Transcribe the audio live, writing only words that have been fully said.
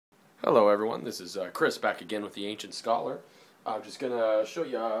Hello everyone, this is Chris back again with the Ancient Scholar. I'm just going to show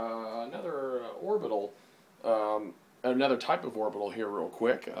you another orbital, another type of orbital here real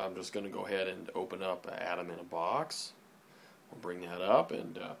quick. I'm just going to go ahead and open up Atom in a Box. We'll bring that up,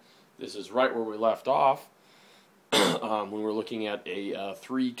 and this is right where we left off when we're looking at a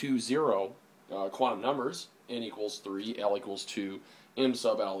 3-2-0 quantum numbers, n equals 3, l equals 2, m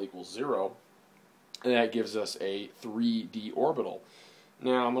sub l equals 0, and that gives us a 3D orbital.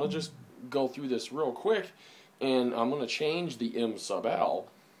 Now I'm going to just go through this real quick, and I'm going to change the m sub l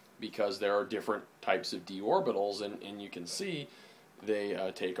because there are different types of d orbitals, and you can see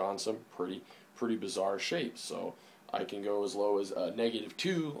they take on some pretty bizarre shapes. So I can go as low as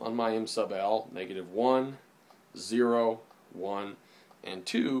 -2 on my m sub l, -1, 0, 1, and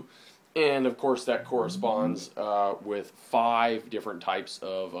 2, and of course that corresponds with 5 different types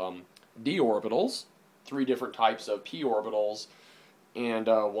of d orbitals, 3 different types of p orbitals, and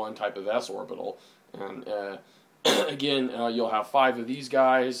 1 type of s orbital. And again, you'll have 5 of these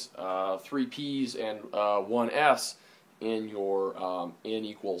guys, 3 p's and 1 s in your n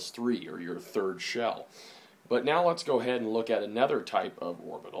equals 3, or your third shell. But now let's go ahead and look at another type of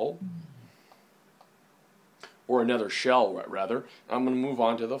orbital, or another shell rather. I'm going to move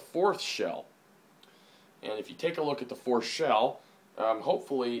on to the 4th shell. And if you take a look at the 4th shell,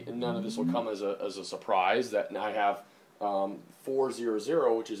 hopefully none of this will come as a surprise that I have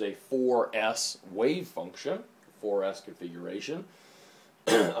 400, which is a 4s wave function, 4s configuration.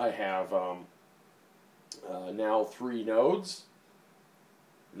 I have now 3 nodes,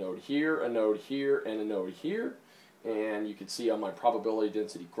 a node here, a node here, and a node here. And you can see on my probability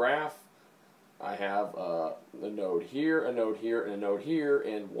density graph, I have a node here, a node here, and a node here,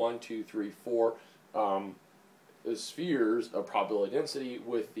 and 1, 2, 3, 4 spheres of probability density,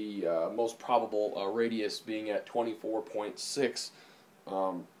 with the most probable radius being at 24.6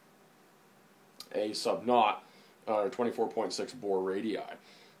 a sub naught, or 24.6 Bohr radii.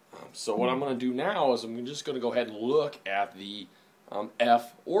 So what I'm going to do now is I'm just going to go ahead and look at the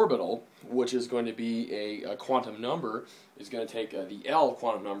F orbital, which is going to be a quantum number. Is going to take the L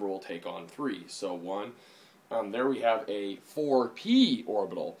quantum number will take on 3. So 1. There we have a 4p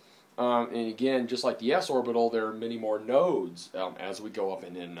orbital. And again, just like the s orbital, there are many more nodes as we go up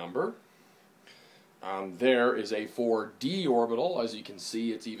in n number. There is a 4d orbital. As you can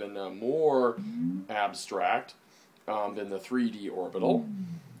see, it's even more abstract than the 3d orbital.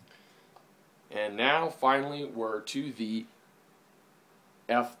 And now, finally, we're to the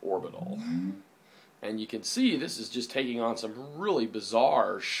f orbital. And you can see this is just taking on some really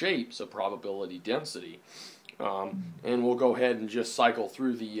bizarre shapes of probability density. And we'll go ahead and just cycle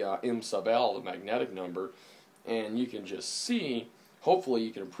through the m sub l, the magnetic number, and you can just see, hopefully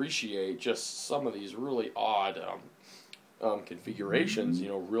you can appreciate just some of these really odd configurations,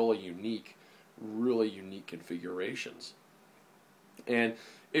 really unique configurations. And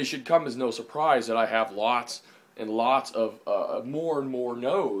it should come as no surprise that I have lots and lots of more and more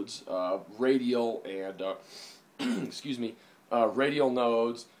nodes, radial and excuse me, radial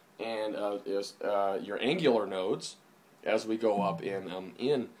nodes, and your angular nodes as we go up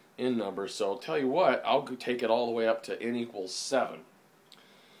in numbers. So I'll tell you what, I'll take it all the way up to n equals 7.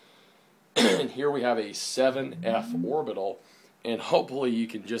 And here we have a 7f orbital, and hopefully you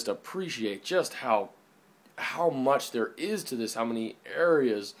can just appreciate just how much there is to this, how many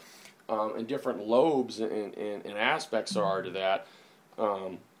areas and different lobes and aspects there are to that.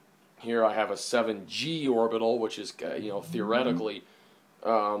 Here I have a 7g orbital, which is theoretically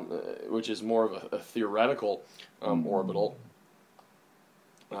which is more of a theoretical orbital.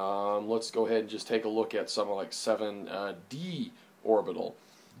 Let's go ahead and just take a look at something like 7d orbital.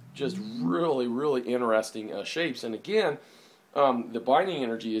 Just really interesting shapes. And again, the binding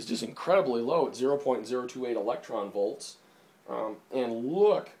energy is just incredibly low at 0.028 electron volts. And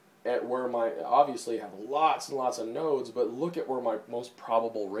look at where obviously I have lots and lots of nodes, but look at where my most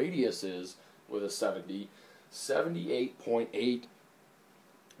probable radius is with a 7d, 78.8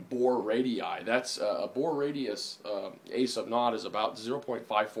 Bohr radii. That's a Bohr radius, a sub naught, is about 0.54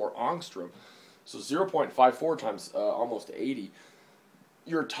 angstrom. So 0.54 times almost 80.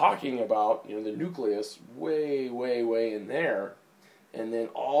 You're talking about the nucleus way in there, and then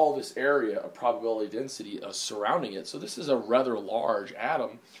all this area of probability density surrounding it. So this is a rather large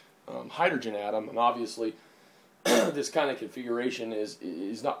atom, hydrogen atom, and obviously this kind of configuration is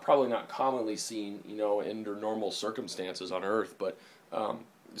probably not commonly seen under normal circumstances on Earth, but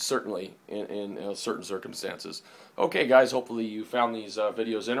certainly in certain circumstances. Okay guys, hopefully you found these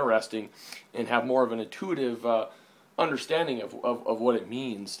videos interesting and have more of an intuitive understanding of what it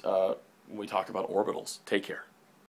means when we talk about orbitals. Take care.